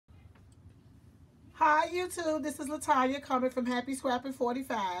Hi YouTube, this is Latanya coming from Happy Scrapping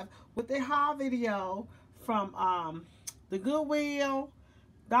 45 with a haul video from the Goodwill,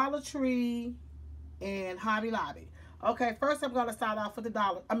 Dollar Tree, and Hobby Lobby. Okay, first I'm gonna start off with the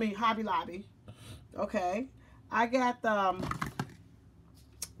Hobby Lobby. Okay, I got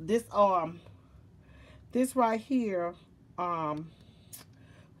this this right here. Wow,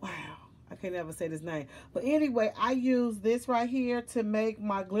 I can never say this name. But anyway, I use this right here to make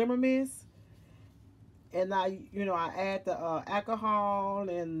my glimmer mist. And I add the alcohol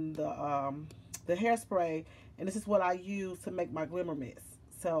and the hairspray, and this is what I use to make my glimmer mist.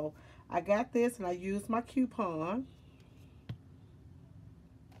 So I got this, and I used my coupon.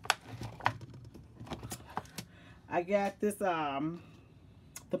 I got this the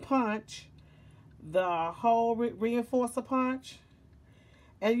punch, the whole reinforcer punch.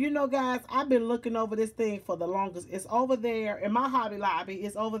 And you know, guys, I've been looking over this thing for the longest. It's over there in my Hobby Lobby.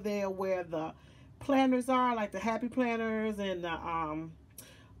 It's over there where the planners are, like the happy planners and the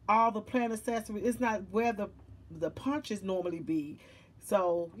all the planner accessories. It's not where the punches normally be.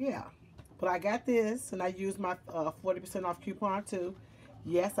 So yeah, but I got this, and I used my 40% off coupon too.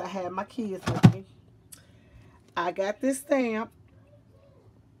 Yes, I had my kids with me. I got this stamp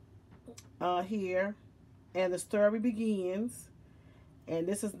here, and the story begins. And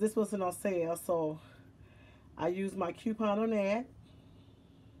this wasn't on sale, so I used my coupon on that.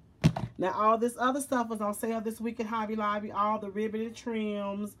 Now, all this other stuff was on sale this week at Hobby Lobby. All the ribbon and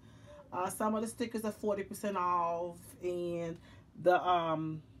trims. Some of the stickers are 40% off. And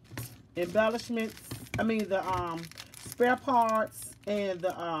the embellishments, the spare parts and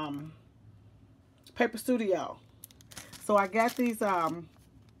the Paper Studio. So I got these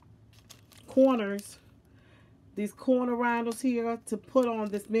corners, these corner rounders here to put on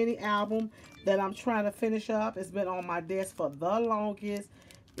this mini album that I'm trying to finish up. It's been on my desk for the longest.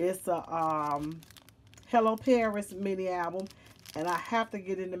 It's a Hello Paris mini album, and I have to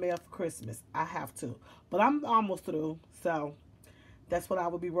get in the mail for Christmas. I have to. But I'm almost through, so that's what I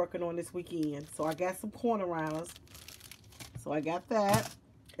will be working on this weekend. So I got some corner rounders. So I got that.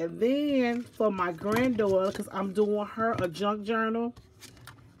 And then for my granddaughter, because I'm doing her a junk journal.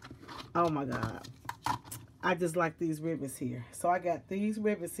 Oh my God. I just like these ribbons here. So I got these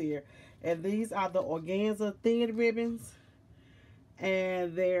ribbons here. And these are the organza thin ribbons.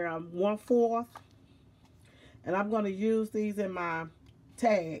 And they're 1/4. And I'm going to use these in my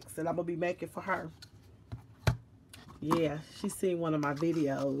tags that I'm going to be making for her. Yeah, she's seen one of my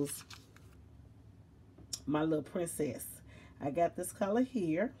videos. My little princess. I got this color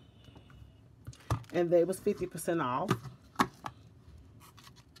here. And they was 50% off.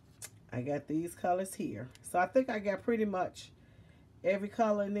 I got these colors here. So I think I got pretty much every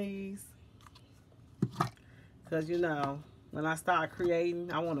color in these. Because, you know, when I start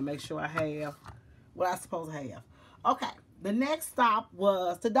creating, I want to make sure I have what I'm supposed to have. Okay, the next stop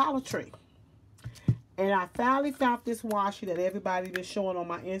was the Dollar Tree. And I finally found this washi that everybody's been showing on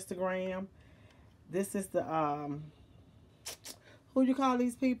my Instagram. This is the, who you call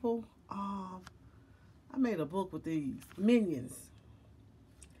these people? I made a book with these. Minions.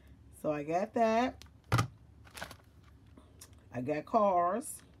 So I got that. I got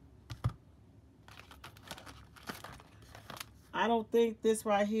cars. I don't think this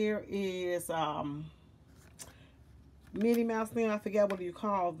right here is Minnie Mouse thing. I forget what you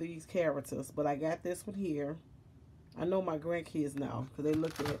call these characters, but I got this one here. I know my grandkids know because they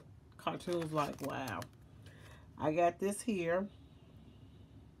look at cartoons like, wow. I got this here.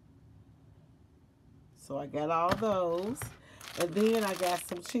 So I got all those. And then I got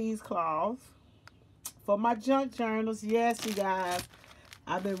some cheesecloth for my junk journals. Yes, you guys,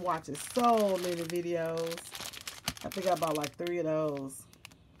 I've been watching so many videos. I think I bought like 3 of those.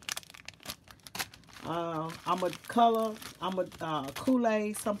 I'm going to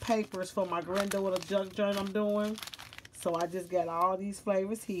Kool-Aid some papers for my granddaughter junk journal I'm doing. So I just got all these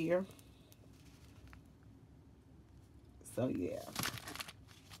flavors here. So yeah.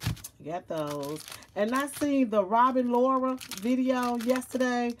 Got those. And I seen the Robin Laura video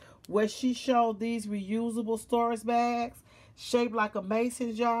yesterday where she showed these reusable storage bags shaped like a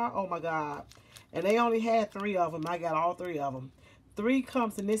mason jar. Oh my God. And they only had 3 of them. I got all 3 of them. 3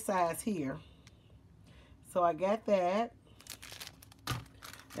 comes in this size here. So I got that.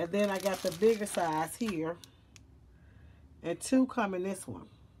 And then I got the bigger size here. And 2 come in this one.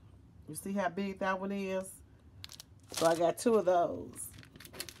 You see how big that one is? So I got 2 of those.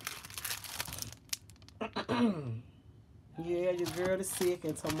 Yeah, your girl is sick,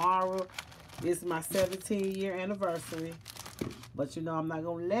 and tomorrow is my 17-year anniversary. But you know, I'm not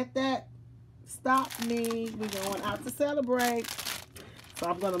going to let that stop me. We're going out to celebrate. So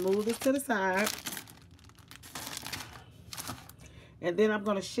I'm going to move this to the side. And then I'm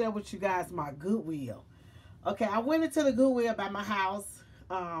going to share with you guys my Goodwill. Okay, I went into the Goodwill by my house.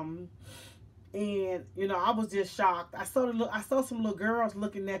 And, you know, I was just shocked. I saw some little girls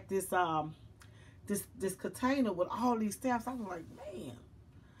looking at this this container with all these stamps. I was like, man.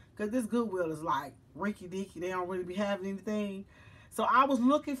 Because this Goodwill is like rinky-dinky. They don't really be having anything. So I was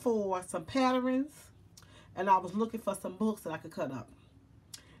looking for some patterns. And I was looking for some books that I could cut up.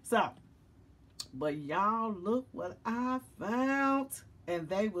 So, but y'all, look what I found. And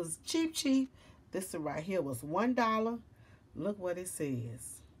they was cheap, cheap. This one right here was $1. Look what it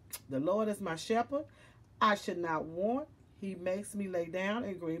says. The Lord is my shepherd. I should not want. He makes me lay down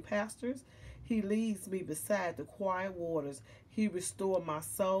in green pastures. He leads me beside the quiet waters. He restored my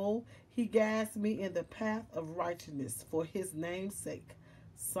soul. He guides me in the path of righteousness for his name's sake.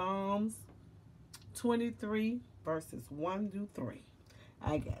 Psalms 23 verses 1 through 3.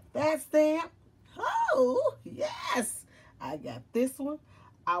 I got that stamp. Oh, yes. I got this one.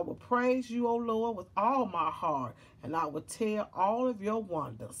 I will praise you, O Lord, with all my heart, and I will tell all of your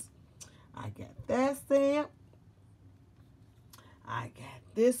wonders. I got that stamp. I got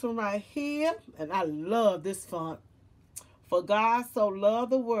this one right here, and I love this font. For God so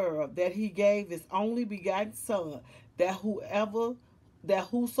loved the world that he gave his only begotten Son, that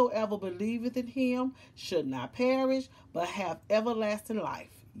whosoever believeth in him should not perish, but have everlasting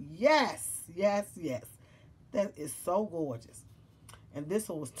life. Yes, yes, yes. That is so gorgeous. And this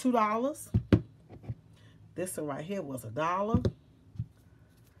one was $2. This one right here was $1.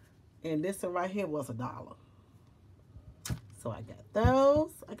 And this one right here was $1. So I got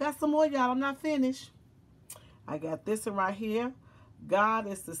those. I got some more, y'all. I'm not finished. I got this one right here. God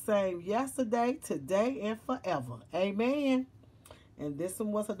is the same yesterday, today, and forever. Amen. And this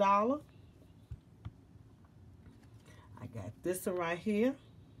one was $1. I got this one right here.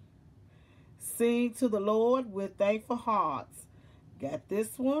 Sing to the Lord with thankful hearts. Got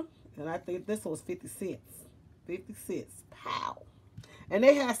this one. And I think this one was 50 cents. 50 cents. Pow. And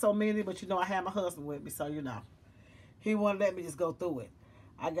they had so many, but you know I had my husband with me, so you know. He wouldn't let me just go through it.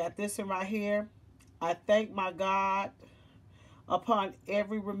 I got this one right here. I thank my God upon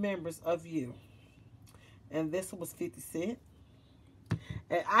every remembrance of you. And this one was 50 cents.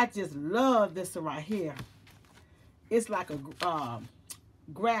 And I just love this one right here. It's like a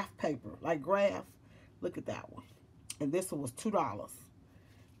graph paper, like graph. Look at that one. And this one was $2.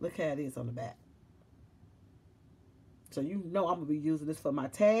 Look how it is on the back. So you know I'm going to be using this for my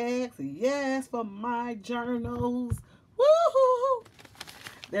tags. Yes, for my journals. Woohoo!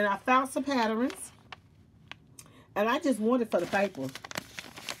 Then I found some patterns. And I just wanted for the paper.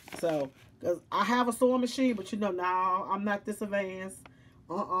 So, because I have a sewing machine, but you know, no, I'm not this advanced.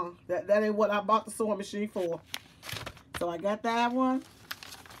 That ain't what I bought the sewing machine for. So I got that one.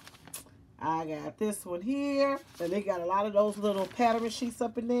 I got this one here. And they got a lot of those little pattern sheets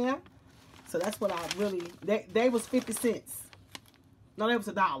up in there. So that's what I really, they was 50 cents. No, they was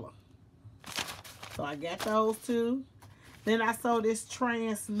 $1. So I got those two. Then I saw this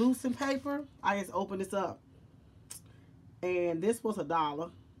translucent paper. I just opened this up. And this was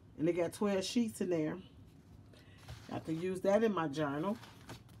 $1. And they got 12 sheets in there. I can use that in my journal.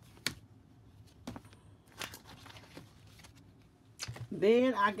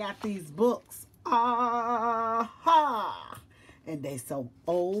 Then I got these books. Aha! And they so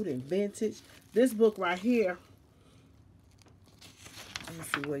old and vintage. This book right here. Let me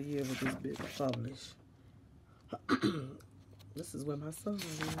see what year was this book published. This is when my son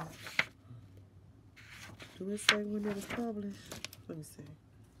was in. Do it say when it was published? Let me see.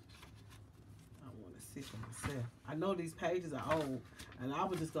 I want to see for myself. I know these pages are old. And I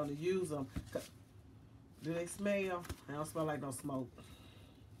was just going to use them. Do they smell? They don't smell like no smoke.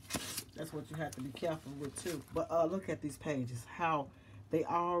 That's what you have to be careful with too. But look at these pages. How they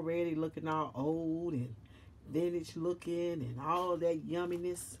already looking all old and vintage looking and all that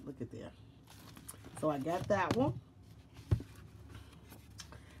yumminess. Look at that. So I got that one.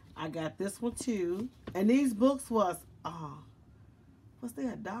 I got this one too. And these books was they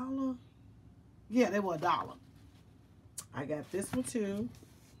 $1? Yeah, they were $1. I got this one too.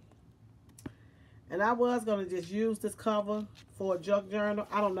 And I was going to just use this cover for a junk journal.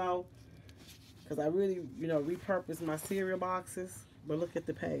 I don't know. Because I really, you know, repurposed my cereal boxes. But look at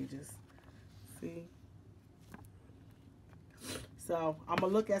the pages. See? So, I'm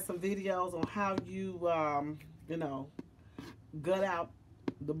going to look at some videos on how you, you know, gut out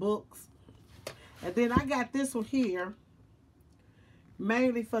the books. And then I got this one here.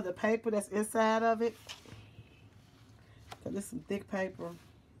 Mainly for the paper that's inside of it. Because this is some thick paper.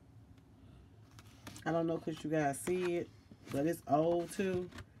 I don't know because you guys see it. But it's old too.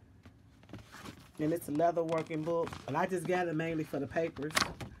 And it's a leather working book. And I just got it mainly for the papers.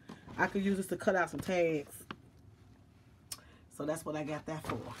 I could use this to cut out some tags. So that's what I got that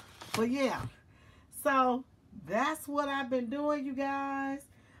for. But yeah. So that's what I've been doing, you guys.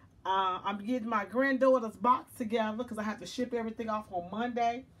 I'm getting my granddaughter's box together because I have to ship everything off on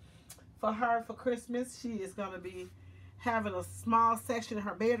Monday for her for Christmas. She is going to be having a small section in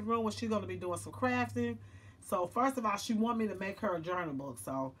her bedroom where she's going to be doing some crafting. So first of all, she want me to make her a journal book.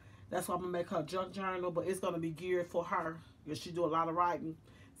 So that's why I'm going to make her a junk journal. But it's going to be geared for her because she do a lot of writing.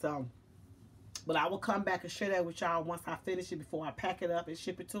 So, but I will come back and share that with y'all once I finish it before I pack it up and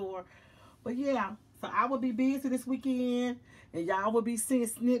ship it to her. But yeah, so I will be busy this weekend, and y'all will be seeing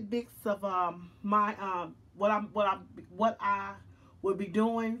snippets of my what I will be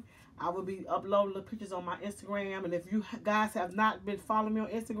doing. I will be uploading the pictures on my Instagram, and if you guys have not been following me on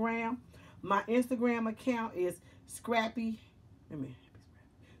Instagram, my Instagram account is Scrappy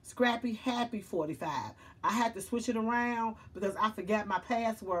Happy 45. I had to switch it around because I forgot my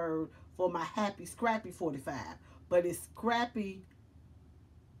password for my Happy Scrappy 45, but it's Scrappy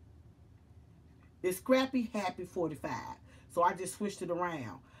Happy 45. So I just switched it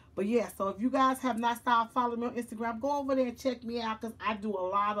around. But yeah, so if you guys have not started following me on Instagram, go over there and check me out because I do a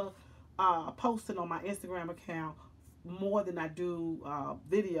lot of posting on my Instagram account more than I do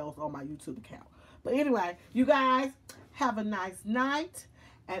videos on my YouTube account. But anyway, you guys have a nice night,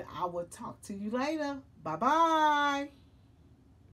 and I will talk to you later. Bye-bye.